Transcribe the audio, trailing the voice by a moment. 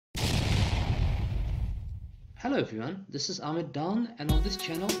Hello everyone, this is Ahmed Dan, and on this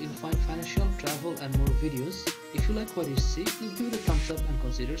channel you'll find financial, travel and more videos. If you like what you see, please give it a thumbs up and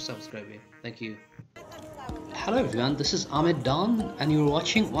consider subscribing. Thank you. Hello everyone, this is Ahmed Dan and you're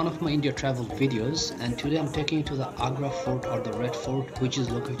watching one of my India travel videos, and today I'm taking you to the Agra Fort or the Red Fort, which is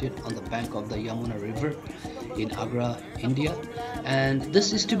located on the bank of the Yamuna River in Agra, India, and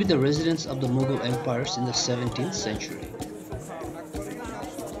this is to be the residence of the Mughal Empires in the 17th century.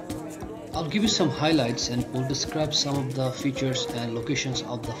 I'll give you some highlights and will describe some of the features and locations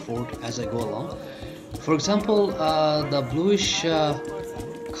of the fort as I go along. For example, the bluish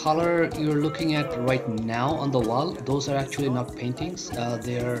color you're looking at right now on the wall, those are actually not paintings,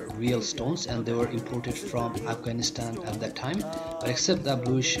 they are real stones and they were imported from Afghanistan at that time. But except the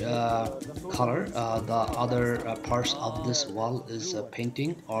bluish color, the other parts of this wall is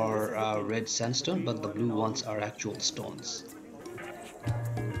painting or red sandstone, but the blue ones are actual stones.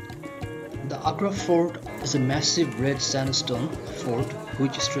 The Agra Fort is a massive red sandstone fort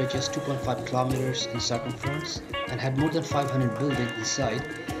which stretches 2.5 kilometers in circumference and had more than 500 buildings inside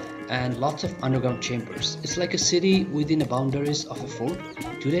and lots of underground chambers. It's like a city within the boundaries of a fort.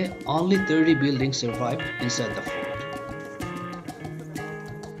 Today, only 30 buildings survive inside the fort.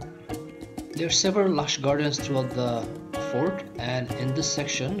 There are several lush gardens throughout the fort, and in this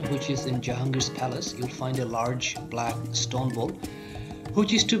section, which is in Jahangir's palace, you'll find a large black stone bowl which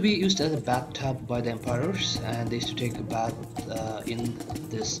used to be used as a bathtub by the emperors, and they used to take a bath in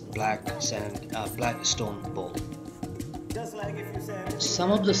this black stone bowl.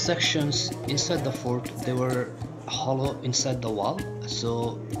 Some of the sections inside the fort, they were hollow inside the wall,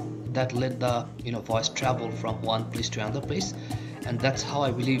 so that let the voice travel from one place to another place, and that's how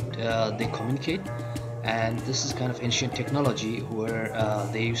I believe they communicate. And this is kind of ancient technology where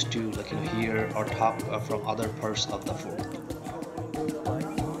they used to hear or talk from other parts of the fort.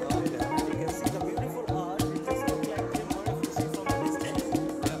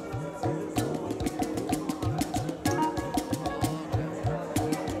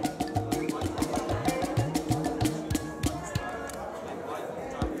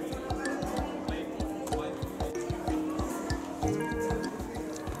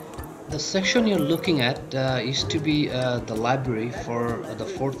 The section you're looking at used to be the library for the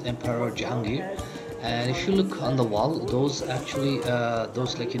 4th Emperor Jahangir, and if you look on the wall, those actually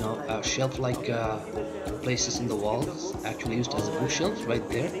shelf-like places in the walls actually used as a bookshelf right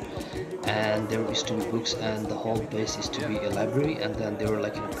there, and there used to be books, and the whole place used to be a library, and then there were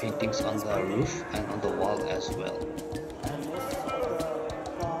paintings on the roof and on the wall as well.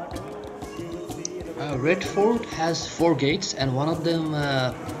 Red Fort has 4 gates, and one of them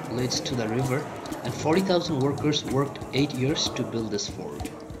leads to the river, and 40,000 workers worked 8 years to build this fort.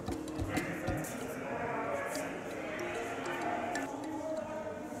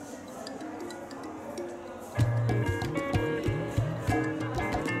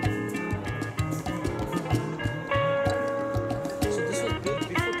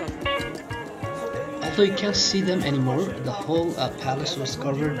 Although you can't see them anymore, the whole palace was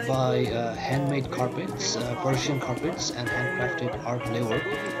covered by handmade carpets, Persian carpets, and handcrafted art laywork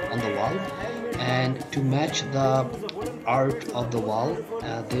on the wall. And to match the art of the wall,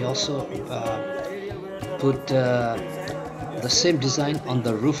 they also put the same design on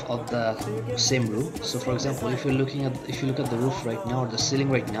the roof of the same room. So, for example, if you look at the roof right now or the ceiling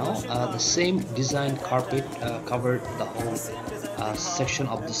right now, the same design carpet covered the whole section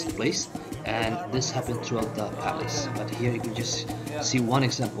of this place. And this happened throughout the palace, but here you can just see one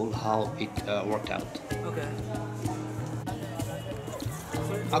example how it worked out. Okay.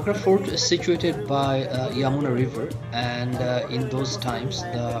 Agra Fort is situated by Yamuna River, and in those times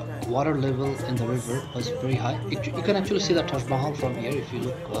the water level in the river was very high. You can actually see the Taj Mahal from here if you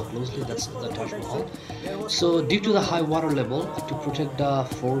look closely. That's the Taj Mahal. So due to the high water level, to protect the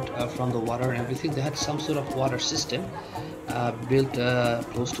fort from the water and everything, they had some sort of water system built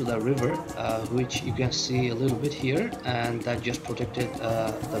close to the river, which you can see a little bit here, and that just protected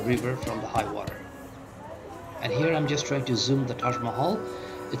the river from the high water. And here I'm just trying to zoom the Taj Mahal.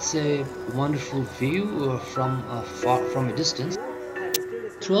 It's a wonderful view from a distance.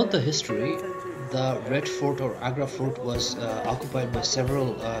 Throughout the history, the Red Fort or Agra Fort was occupied by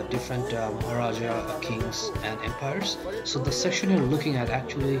several different Maharaja kings and empires. So the section you're looking at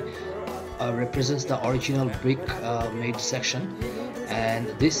actually represents the original brick made section, and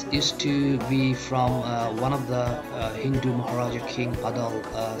this used to be from one of the Hindu Maharaja King Padal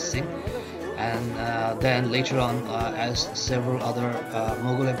Singh, and then later on as several other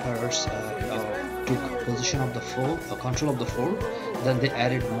Mughal emperors took possession of the fort, control of the fort, then they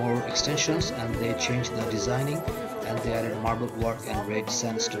added more extensions and they changed the designing, and they added marble work and red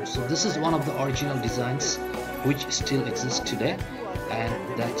sandstone. So this is one of the original designs which still exists today,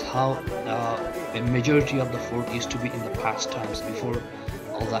 and that's how a majority of the fort used to be in the past times, before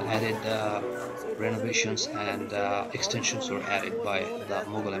all the added renovations and extensions were added by the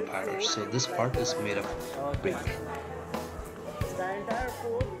Mughal Empires. So this part is made of brick. The entire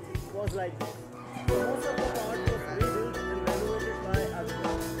fort was like this. Most of the part was rebuilt and renovated by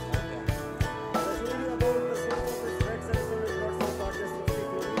Akbar. The story about the source of this red sandstone is not so far just 60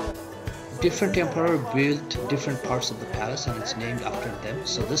 kilometers. Different emperor built different parts of the palace, and it's named after them.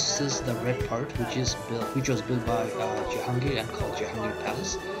 So this is the red part, which was built by Jahangir and called Jahangir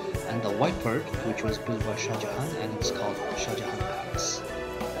Palace, and the white part, which was built by Shah Jahan, and it's called Shah Jahan Palace.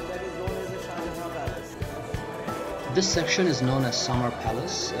 And that is known as the Shah Jahan Palace. This section is known as Summer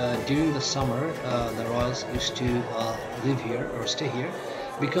Palace. During the summer, the royals used to live here or stay here,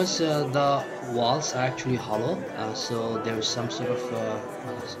 because the walls are actually hollow, so there is some sort of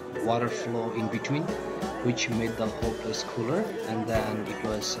water flow in between, which made the whole place cooler, and then it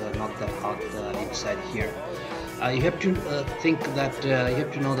was not that hot inside here. You have to you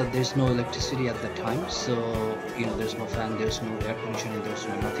have to know that there's no electricity at that time, so there's no fan, there's no air conditioning, there's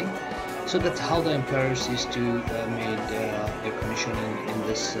no nothing. So that's how the emperors used to made air conditioning in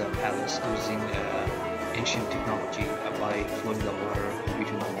this palace, using ancient technology by flowing the water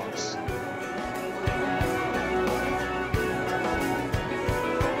between the walls.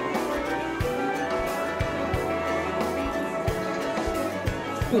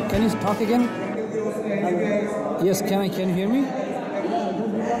 Can you talk again? Yes, can you hear me?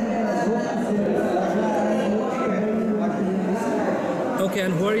 Okay,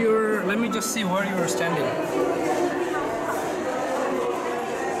 and let me just see where you are standing.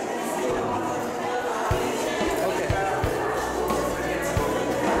 Okay.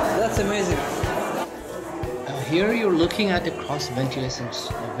 That's amazing. Here you're looking at a cross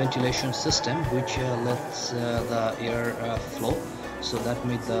ventilation system, which lets the air flow. So that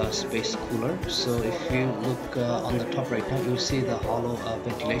made the space cooler. So if you look on the top right now, you'll see the hollow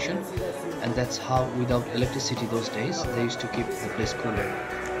ventilation, and that's how, without electricity those days, they used to keep the place cooler.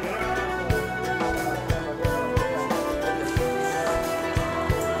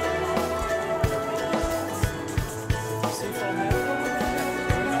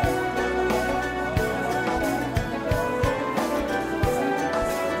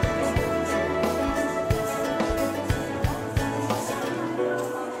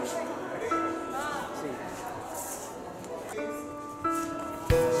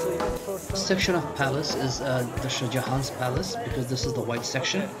 Section of palace is the Shah Jahan's palace, because this is the white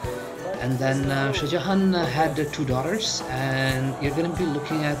section. And then Shah Jahan had two daughters, and you're going to be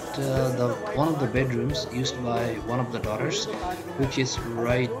looking at one of the bedrooms used by one of the daughters, which is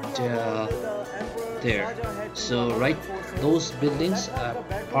right there. So right, those buildings are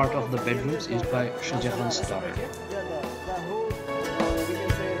part of the bedrooms used by Shah Jahan's daughter.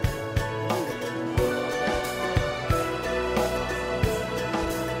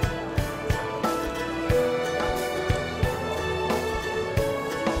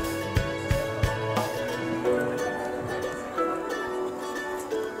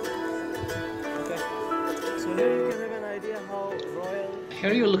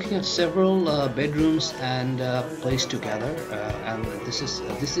 Here you're looking at several bedrooms and placed together, and this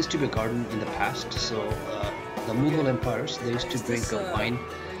is to be a garden in the past. So the Mughal Empires, they used to drink wine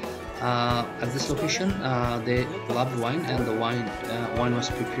at this location. They loved wine, and the wine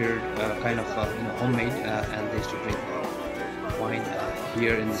was prepared kind of homemade, and they used to drink wine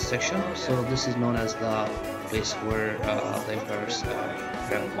here in this section. So this is known as the place where the emperors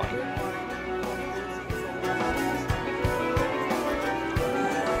drank wine.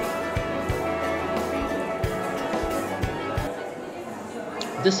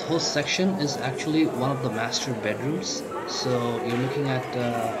 This whole section is actually one of the master bedrooms. So you're looking at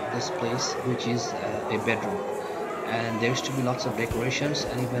this place, which is a bedroom, and there used to be lots of decorations,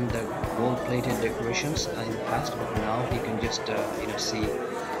 and even the gold-plated decorations in the past. But now you can just see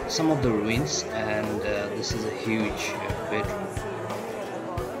some of the ruins, and this is a huge bedroom.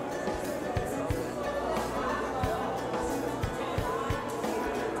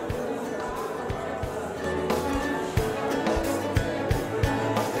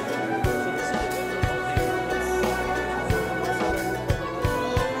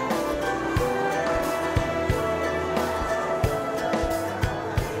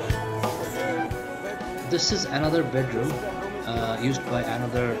 This is another bedroom used by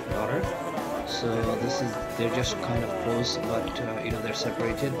another daughter. So they're just kind of close, but they're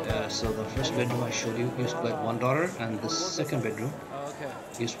separated. So the first bedroom I showed you used by one daughter, and the second bedroom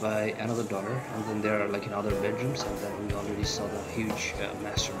used by another daughter, and then there are like in other bedrooms, and then we already saw the huge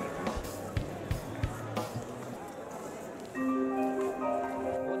master bedroom.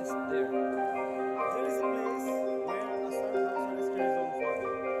 What is there? There is a place where a sun house is carried on fire.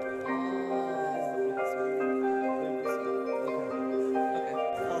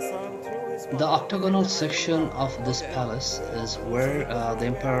 The octagonal section of this palace is where the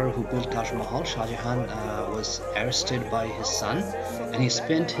emperor who built Taj Mahal, Shah Jahan, was arrested by his son, and he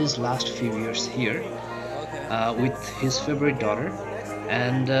spent his last few years here with his favorite daughter,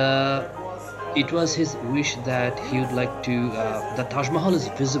 and it was his wish that he would like to the Taj Mahal is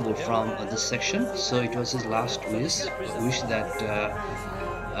visible from this section, so it was his last wish that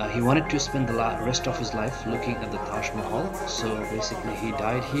he wanted to spend the rest of his life looking at the Taj Mahal. So basically he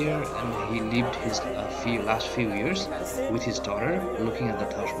died here, and he lived his last few years with his daughter looking at the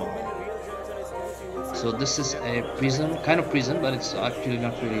Taj Mahal. So this is a prison, kind of prison, but it's actually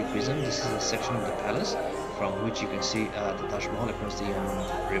not really a prison. This is a section of the palace from which you can see the Taj Mahal across the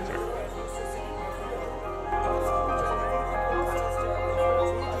Yamuna River.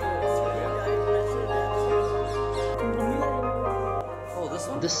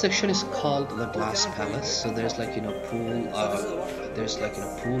 This section is called the Glass Palace. So there's like pool,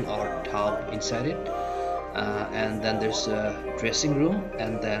 pool or tub inside it, and then there's a dressing room,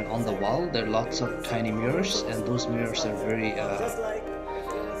 and then on the wall there are lots of tiny mirrors, and those mirrors are very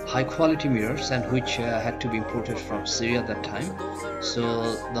high quality mirrors, and which had to be imported from Syria at that time.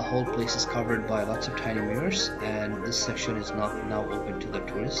 So the whole place is covered by lots of tiny mirrors, and this section is not now open to the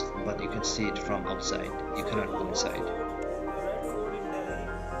tourists, but you can see it from outside. You cannot go inside.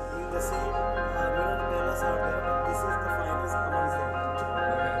 The same mirror palace are there, but this is the finest amongst them.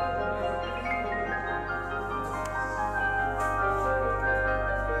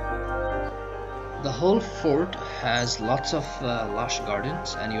 The whole fort has lots of lush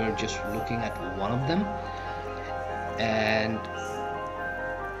gardens, and you're just looking at one of them, and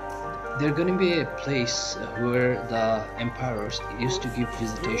there's going to be a place where the emperors used to give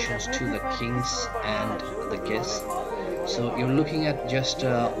visitations to the kings and the guests. So you're looking at just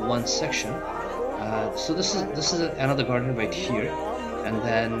one section. So this is another garden right here, and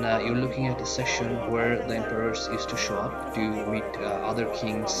then you're looking at a section where the emperors used to show up to meet other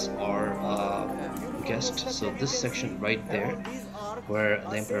kings or guests. So this section right there, where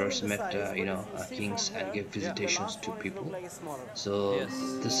the emperors met kings and gave visitations to people. So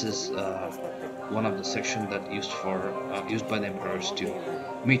this is one of the sections that used by the emperors to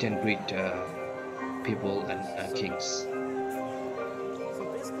meet and greet people and kings.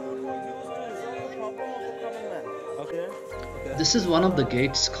 This is one of the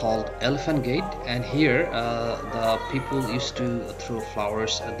gates called Elephant Gate, and here the people used to throw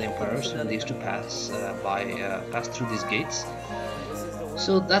flowers at the emperors, and they used to pass through these gates.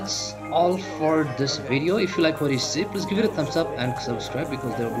 So that's all for this video. If you like what you see, please give it a thumbs up and subscribe,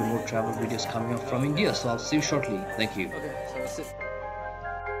 because there will be more travel videos coming up from India. So I'll see you shortly. Thank you.